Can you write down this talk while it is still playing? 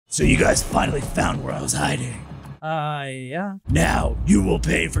So you guys finally found where I was hiding. Yeah. Now you will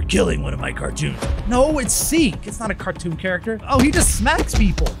pay for killing one of my cartoons. No, it's Seek. It's not a cartoon character. Oh, he just smacks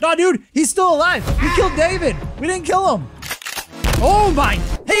people. No, dude, he's still alive. We killed David. We didn't kill him. Oh my.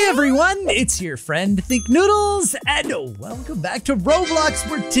 Hey everyone, it's your friend Thinknoodles, and welcome back to Roblox,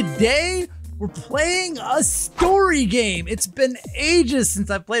 where today we're playing a story game. It's been ages since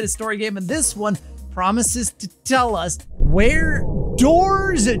I've played a story game, and this one promises to tell us where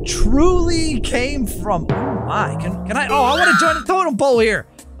doors truly came from. Oh my, can I? Oh, I want to join the totem pole here.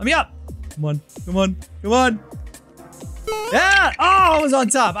 Let me up. Come on, come on, come on. Yeah, oh, I was on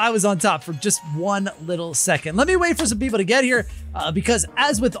top. I was on top for just one little second. Let me wait for some people to get here because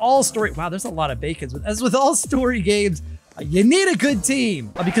as with all story, wow, there's a lot of bacons. As with all story games, you need a good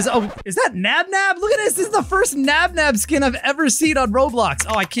team because, oh, is that Nab Nab? Look at this. This is the first Nab Nab skin I've ever seen on Roblox.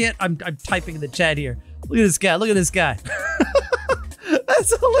 Oh, I can't. I'm typing in the chat here. Look at this guy. Look at this guy.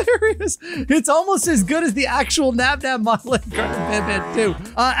 That's hilarious. It's almost as good as the actual Nab Nab model in Cartoon Pan 2.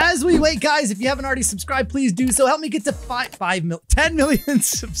 As we wait, guys, if you haven't already subscribed, please do so. Help me get to 10 million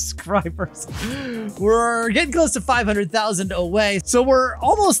subscribers. We're getting close to 500,000 away, so we're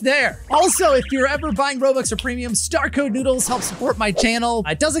almost there. Also, if you're ever buying Robux or Premium, star code Noodles helps support my channel.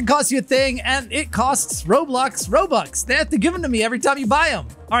 It doesn't cost you a thing, and it costs Robux. They have to give them to me every time you buy them.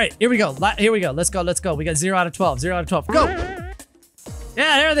 All right, here we go. Here we go. Let's go. Let's go. We got 0 out of 12. 0 out of 12. Go.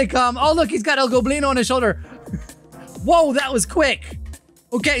 Yeah, there they come. Oh, look, he's got El Goblino on his shoulder. Whoa, that was quick.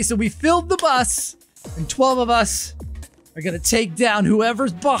 Okay, so we filled the bus, and 12 of us are gonna take down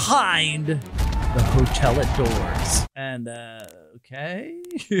whoever's behind the hotel at doors. And, okay.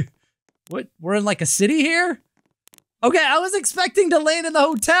 What, we're in like a city here? Okay, I was expecting to land in the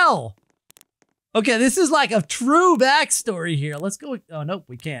hotel. Okay, this is like a true backstory here. Let's go. Oh, nope,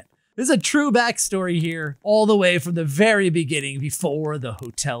 we can't. This is a true backstory here, all the way from the very beginning, before the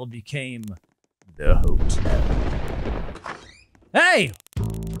hotel became the hotel. Hey!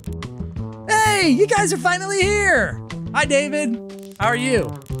 Hey, you guys are finally here! Hi, David. How are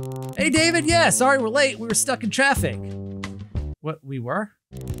you? Hey, David, yeah, sorry we're late. We were stuck in traffic. What, we were?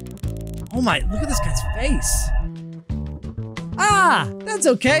 Oh my, look at this guy's face. Ah, that's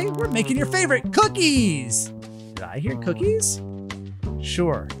okay. We're making your favorite cookies. Did I hear cookies?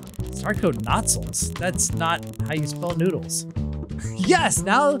 Sure. Star code Notzels. That's not how you spell noodles. Yes,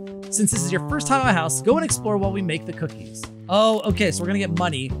 now, since this is your first time at my house, go and explore while we make the cookies. Oh, okay, so we're gonna get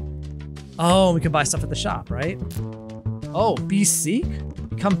money. Oh, we can buy stuff at the shop, right? Oh, be Seek?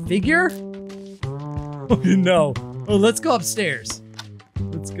 Become figure? Oh, no. Oh, let's go upstairs.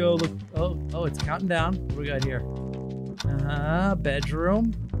 Let's go look. Oh, it's counting down. What do we got here?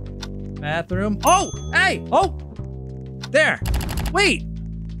 Bedroom. Bathroom. Oh, hey, oh! There.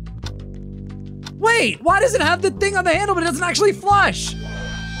 Wait, why does it have the thing on the handle, but it doesn't actually flush?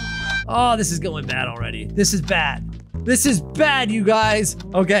 Oh, this is going bad already. This is bad. This is bad, you guys.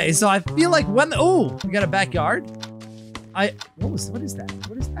 Okay, so I feel like when, oh, we got a backyard. What is that?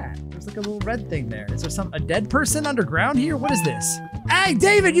 What is that? There's like a little red thing there. Is there a dead person underground here? What is this? Hey,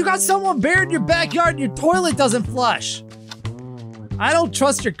 David, you got someone buried in your backyard and your toilet doesn't flush. I don't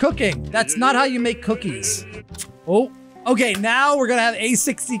trust your cooking. That's not how you make cookies. Oh. Okay, now we're gonna have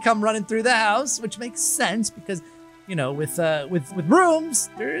A60 come running through the house, which makes sense because, you know, with rooms,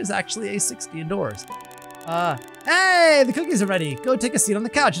 there is actually A60 indoors. Hey, the cookies are ready. Go take a seat on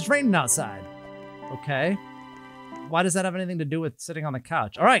the couch. It's raining outside. Okay. Why does that have anything to do with sitting on the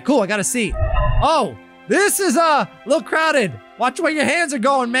couch? All right, cool. I got a seat. Oh, this is a little crowded. Watch where your hands are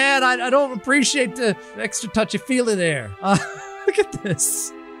going, man. I don't appreciate the extra touchy-feely there. Look at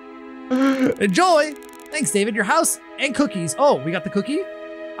this. Enjoy. Thanks, David. Your house and cookies. Oh, we got the cookie?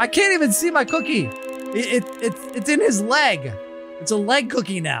 I can't even see my cookie. It's in his leg. It's a leg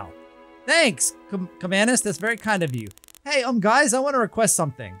cookie now. Thanks, Comanus. That's very kind of you. Hey, guys, I want to request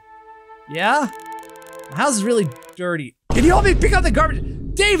something. Yeah? My house is really dirty. Can you help me pick up the garbage?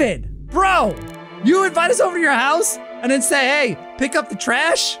 David, bro, you invite us over to your house and then say, hey, pick up the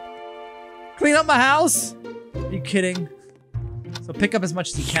trash? Clean up my house? Are you kidding? So pick up as much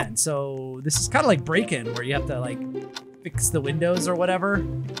as you can. So this is kind of like break-in where you have to like fix the windows or whatever,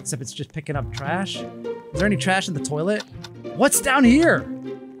 except it's just picking up trash. Is there any trash in the toilet? What's down here?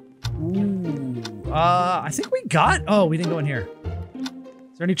 Ooh, I think we got, oh, we didn't go in here.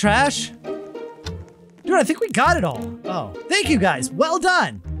 Is there any trash? Dude, I think we got it all. Oh, thank you guys. Well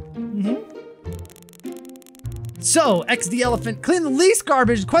done. So, XD Elephant, clean the least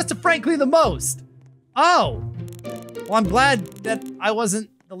garbage, Quest to Frank, clean the most. Oh. Well, I'm glad that I wasn't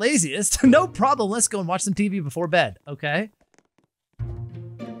the laziest. No problem. Let's go and watch some TV before bed. Okay.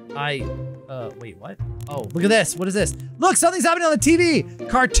 Wait, what? Oh, look at this. What is this? Look, something's happening on the TV.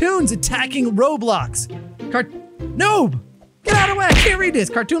 Cartoons attacking Roblox. Noob! Get out of the way, I can't read this.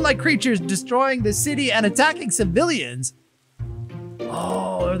 Cartoon-like creatures destroying the city and attacking civilians.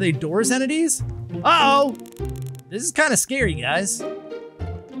 Oh, are they Doors entities? Uh-oh. This is kind of scary, guys.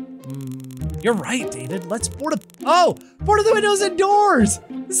 You're right, David. Let's board the windows and doors.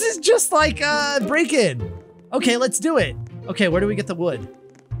 This is just like break-in. Okay, let's do it. Okay, where do we get the wood?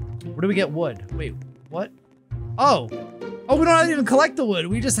 Where do we get wood? Wait, what? Oh, we don't even collect the wood.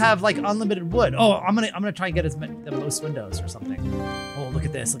 We just have like unlimited wood. Oh, I'm gonna try and get the most windows or something. Oh, look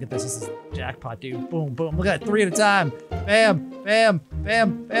at this. Look at this. This is jackpot, dude. Boom, boom. Look at it. 3 at a time. Bam, bam,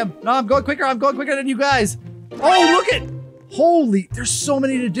 bam, bam. No, I'm going quicker. I'm going quicker than you guys. Oh, look at. Holy, there's so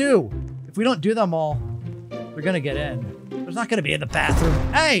many to do. If we don't do them all, we're gonna get in. There's not gonna be in the bathroom.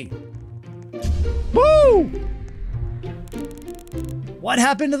 Hey! Woo! What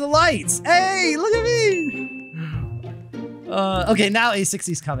happened to the lights? Hey, look at me! Okay, now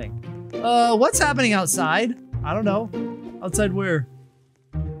A60's coming. What's happening outside? I don't know. Outside where?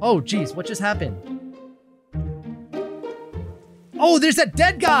 Oh, geez, what just happened? Oh, there's that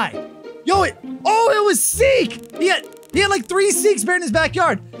dead guy! Yo, it was Seek! He had like 3 Seeks buried in his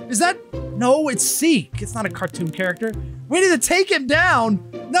backyard. Is that? No, it's Seek. It's not a cartoon character. We need to take him down.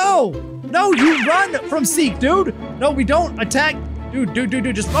 No, you run from Seek, dude. No, we don't attack.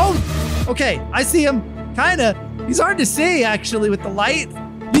 Dude, just, okay, I see him, kinda. He's hard to see, actually, with the light.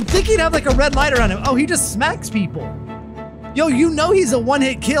 You'd think he'd have like a red light around him. Oh, he just smacks people. Yo, you know he's a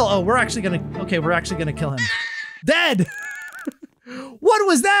one-hit kill. Oh, we're actually gonna kill him. Dead. What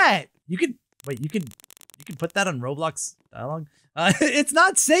was that? You can put that on Roblox dialogue. It's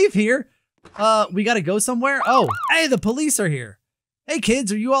not safe here. We gotta go somewhere. Oh, hey, the police are here. Hey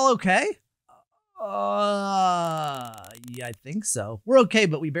kids, are you all okay? Yeah, I think so. We're okay,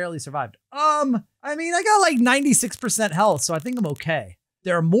 but we barely survived. I mean, I got like 96% health, so I think I'm okay.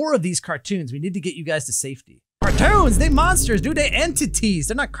 There are more of these cartoons. We need to get you guys to safety. Cartoons, they monsters, dude. They entities.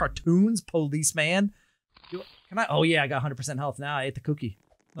 They're not cartoons, policeman. Can I? Oh yeah, I got 100% health now. I ate the cookie.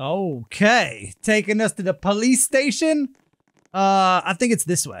 Okay, taking us to the police station. I think it's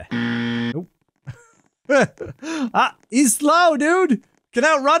this way. Nope. He's slow, dude. Can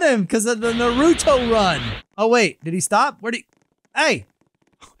outrun him because of the Naruto run. Oh wait, did he stop? Where'd he? Hey.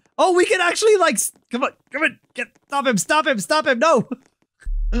 Oh, we can actually like, come on, stop him, no.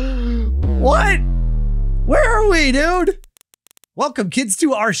 What? Where are we, dude? Welcome kids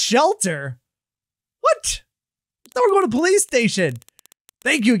to our shelter. What? I thought we were going to police station.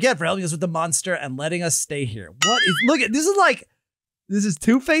 Thank you again for helping us with the monster and letting us stay here. What is, look at, this is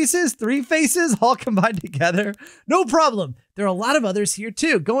 2 faces, 3 faces, all combined together. No problem. There are a lot of others here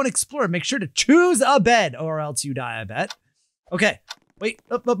too. Go and explore. Make sure to choose a bed or else you die, I bet. Okay, wait,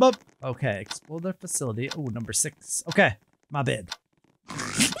 up. Okay, explore the facility. Oh, number 6. Okay, my bed.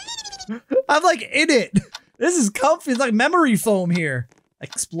 I'm like in it. This is comfy. It's like memory foam here.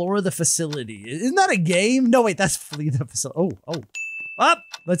 Explore the facility. Isn't that a game? No, wait, that's flee the facility. Oh. Up.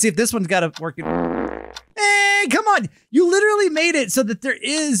 Let's see if this one's got a working. Hey, come on. You literally made it so that there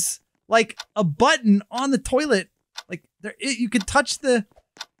is like a button on the toilet. Like you can touch the,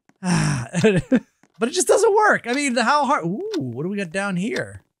 but it just doesn't work. I mean, how hard? Ooh, what do we got down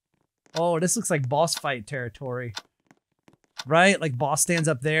here? Oh, this looks like boss fight territory, right? Like boss stands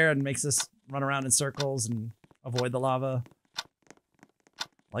up there and makes us run around in circles and avoid the lava.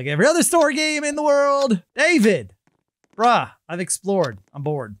 Like every other store game in the world. David, bruh, I've explored. I'm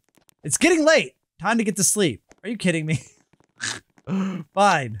bored. It's getting late. Time to get to sleep. Are you kidding me?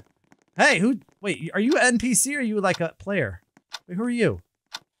 Fine. Hey, wait, are you an NPC or are you like a player? Wait, who are you?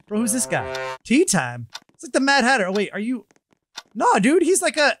 Bro, who's this guy? Tea time? It's like the Mad Hatter. Oh, wait, are you? No, dude, he's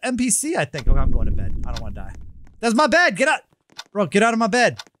like a NPC, I think. Okay, I'm going to bed. I don't want to die. That's my bed. Get out. Bro, get out of my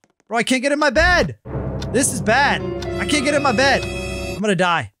bed. Bro, I can't get in my bed. This is bad. I can't get in my bed. I'm gonna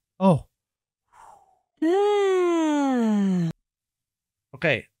die. Oh.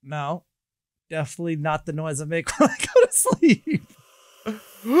 Okay, no. Definitely not the noise I make when I go to sleep.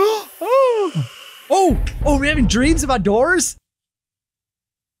 Oh, we're having dreams about doors?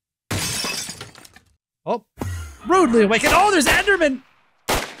 Oh, rudely awakened. Oh, there's Enderman.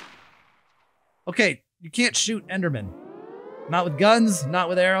 Okay, you can't shoot Enderman. Not with guns, not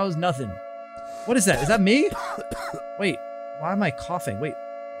with arrows, nothing. What is that? Is that me? Wait, why am I coughing? Wait,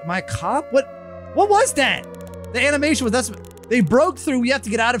 am I a cop? What was that? The animation was, they broke through. We have to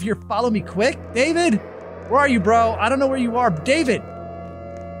get out of here. Follow me quick. David, where are you, bro? I don't know where you are. David.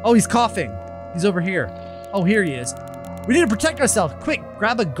 Oh, he's coughing. He's over here. Oh, here he is. We need to protect ourselves. Quick,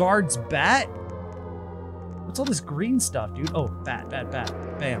 grab a guard's bat. What's all this green stuff, dude? Oh, bat.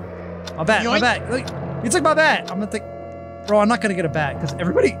 Bam. My bat, my bat. Look, you took my bat. I'm gonna take, bro, I'm not gonna get a bat because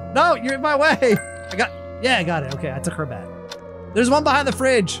everybody, no, you're in my way. I got it. Okay, I took her bat. There's one behind the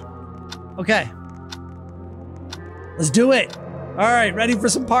fridge. Okay. Let's do it. All right, ready for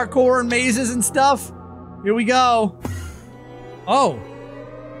some parkour and mazes and stuff? Here we go. Oh.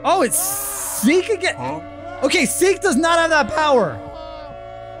 Oh, it's Seek again. Okay, Seek does not have that power.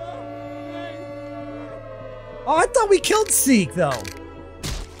 Oh, I thought we killed Seek though.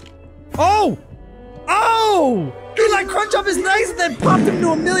 Oh! Oh! He like crunched up his legs and then popped him into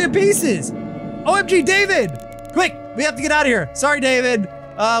a million pieces. OMG, David! Quick, we have to get out of here. Sorry, David.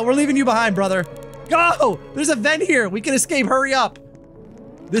 We're leaving you behind, brother. Go! There's a vent here. We can escape. Hurry up.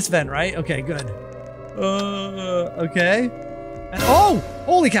 This vent, right? Okay, good. Okay. And, oh!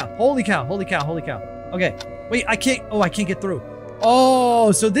 Holy cow! Holy cow! Holy cow! Holy cow! Okay. Wait, I can't. Oh, I can't get through.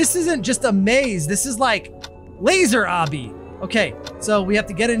 Oh, so this isn't just a maze. This is like laser obby. Okay, so we have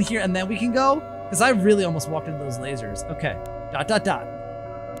to get in here and then we can go? Because I really almost walked into those lasers. Okay, dot, dot, dot.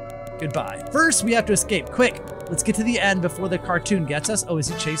 Goodbye. First, we have to escape. Quick, let's get to the end before the cartoon gets us. Oh, is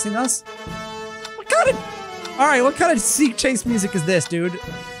he chasing us? What kind of... All right, what kind of Seek chase music is this, dude?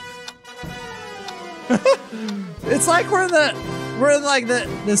 It's like we're in like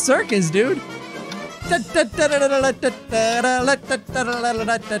the circus, dude.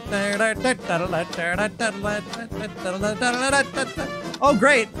 Oh,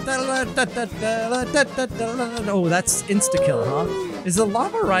 great. Oh, that's insta-kill, huh? Is the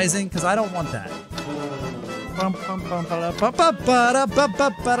lava rising? Because I don't want that.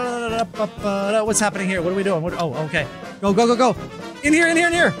 What's happening here? What are we doing? Oh, okay. Go, go, go, go. In here, in here,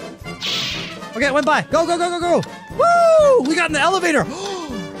 in here. Okay, it went by. Go, go, go, go, go. Woo! We got in the elevator.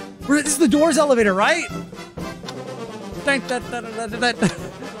 This is the Doors elevator, right?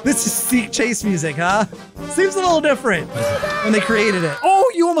 This is Seek chase music, huh? Seems a little different when they created it.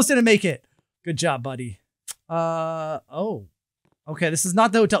 Oh, you almost didn't make it. Good job, buddy. Oh. Okay, this is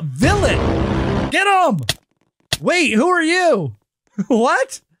not the hotel. Villain! Get him! Wait, who are you?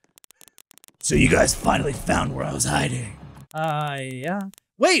 What? So you guys finally found where I was hiding. Yeah.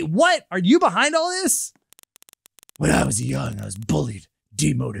 Wait, what? Are you behind all this? When I was young, I was bullied,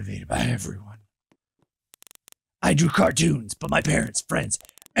 demotivated by everyone. I drew cartoons, but my parents, friends,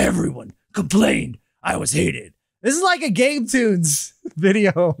 everyone complained I was hated. This is like a Game Tunes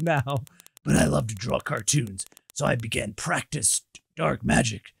video now. But I love to draw cartoons, so I began practice dark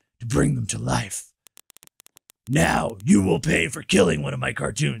magic to bring them to life. Now you will pay for killing one of my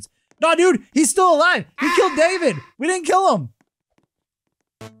cartoons. No, dude, he's still alive. He killed David. We didn't kill him.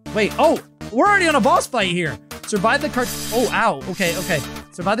 Wait, oh, we're already on a boss fight here. Survive the oh, ow. Okay, okay.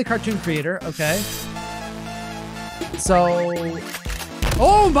 Survive the cartoon creator. Okay. So,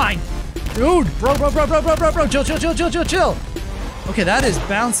 oh my, dude, bro, chill. Okay, that is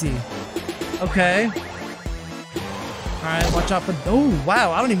bouncy. Okay. All right, watch out for, oh,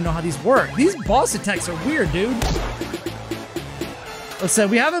 wow, I don't even know how these work. These boss attacks are weird, dude. Let's say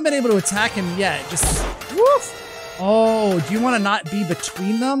we haven't been able to attack him yet. Just, woof. Oh, do you want to not be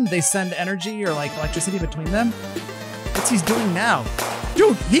between them? They send energy or like electricity between them? What's he doing now?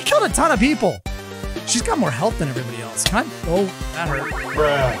 Dude, he killed a ton of people. She's got more health than everybody else. Can I? Oh, that hurt.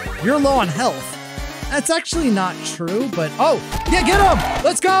 Bruh. You're low on health. That's actually not true, but oh, yeah, get him!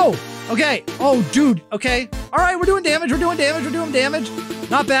 Let's go! Okay, oh, dude, okay. All right, we're doing damage, we're doing damage.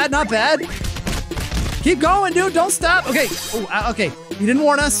 Not bad, not bad. Keep going, dude, don't stop. Okay, oh, okay, he didn't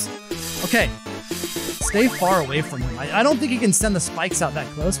warn us. Okay, stay far away from him. I don't think he can send the spikes out that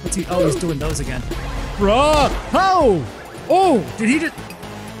close. What's he, oh, he's doing those again. Bro, oh, did he just,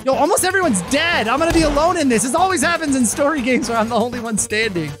 yo, almost everyone's dead. I'm gonna be alone in this. This always happens in story games where I'm the only one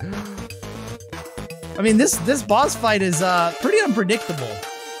standing. I mean, this boss fight is pretty unpredictable.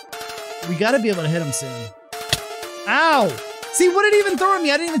 We gotta be able to hit him soon. Ow! See, what did he even throw at me?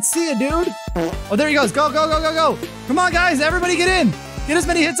 I didn't even see it, dude. Oh, there he goes. Go. Come on, guys, everybody get in. Get as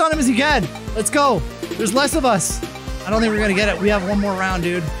many hits on him as you can. Let's go. There's less of us. I don't think we're gonna get it. We have one more round,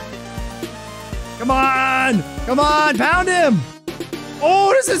 dude. Come on, pound him.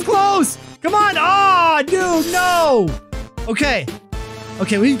 Oh, this is close. Come on. Ah, dude, no. Okay,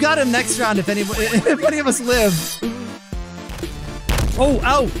 we've got him next round if any of us live. Oh, look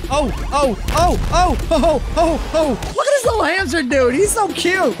at this little hamster dude. He's so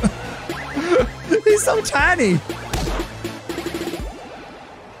cute. He's so tiny.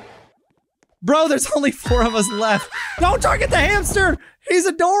 Bro, there's only 4 of us left. Don't target the hamster. He's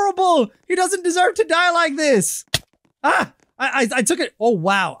adorable. He doesn't deserve to die like this. Ah, I took it. Oh,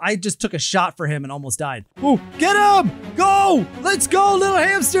 wow. I just took a shot for him and almost died. Ooh, get him. Go. Let's go, little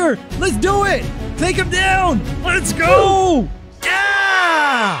hamster. Let's do it. Take him down. Let's go.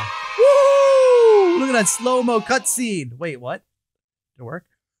 Yeah. Woo! Look at that slow-mo cutscene. Wait, what? Did it work?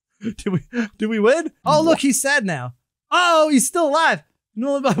 Did we win? Oh, look, he's sad now. Oh, he's still alive.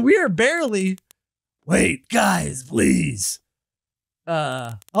 No, we are barely. Wait, guys, please.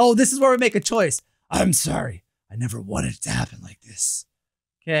 Oh, this is where we make a choice. I'm sorry. I never wanted it to happen like this.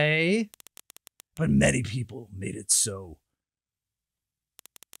 Okay. But many people made it so.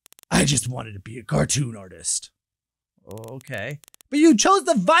 I just wanted to be a cartoon artist. Okay. But you chose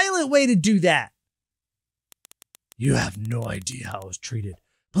the violent way to do that. You have no idea how I was treated.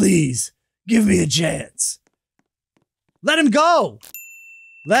 Please, give me a chance. Let him go.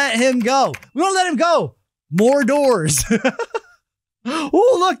 Let him go. We won't let him go. More doors.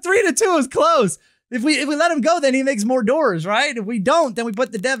 Oh, look, 3-2 is close. If we let him go, then he makes more doors, right? If we don't, then we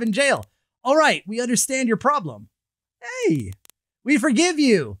put the dev in jail. All right, we understand your problem. Hey, we forgive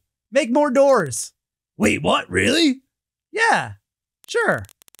you. Make more doors. Wait, what? Really? Yeah, sure.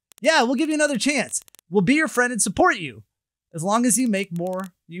 Yeah, we'll give you another chance. We'll be your friend and support you. As long as you make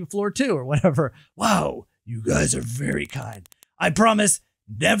more, you floor 2 or whatever. Wow, you guys are very kind. I promise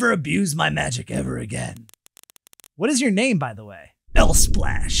never abuse my magic ever again. What is your name, by the way?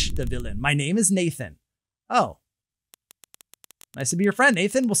 Splash. The villain. My name is Nathan. Oh. Nice to be your friend,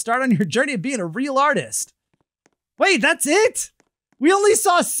 Nathan. We'll start on your journey of being a real artist. Wait, that's it? We only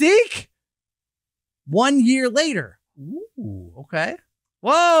saw Seek? 1 year later. Ooh, okay.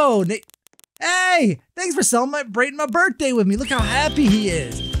 Whoa, hey, thanks for celebrating my birthday with me. Look how happy he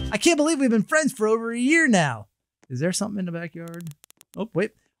is. I can't believe we've been friends for over a year now. Is there something in the backyard? Oh,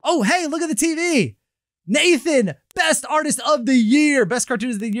 wait. Oh, hey, look at the TV. Nathan, best artist of the year. Best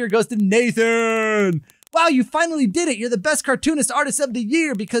cartoonist of the year goes to Nathan. Wow, you finally did it. You're the best cartoonist artist of the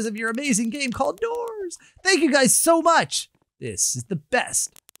year because of your amazing game called Doors. Thank you guys so much. This is the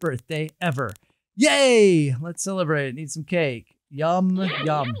best birthday ever. Yay! Let's celebrate. Need some cake. Yum,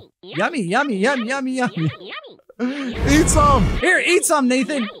 yum. Yummy, yummy, yummy, yummy, yummy. Eat some. Here, eat some,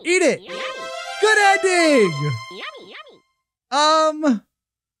 Nathan. Eat it. Good ending.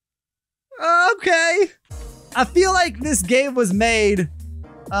 Okay. I feel like this game was made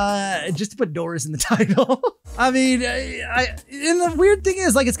just to put Doors in the title. I mean, and the weird thing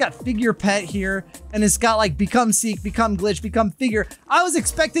is, like, it's got figure pet here, and it's got like become Seek, become Glitch, become Figure. I was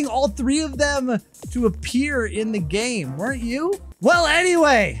expecting all 3 of them to appear in the game, weren't you? Well,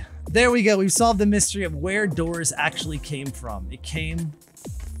 anyway, there we go. We've solved the mystery of where Doors actually came from. It came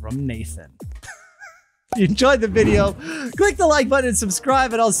from Nathan. If you enjoyed the video, click the like button and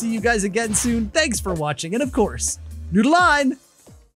subscribe, and I'll see you guys again soon. Thanks for watching, and of course, Noodle on!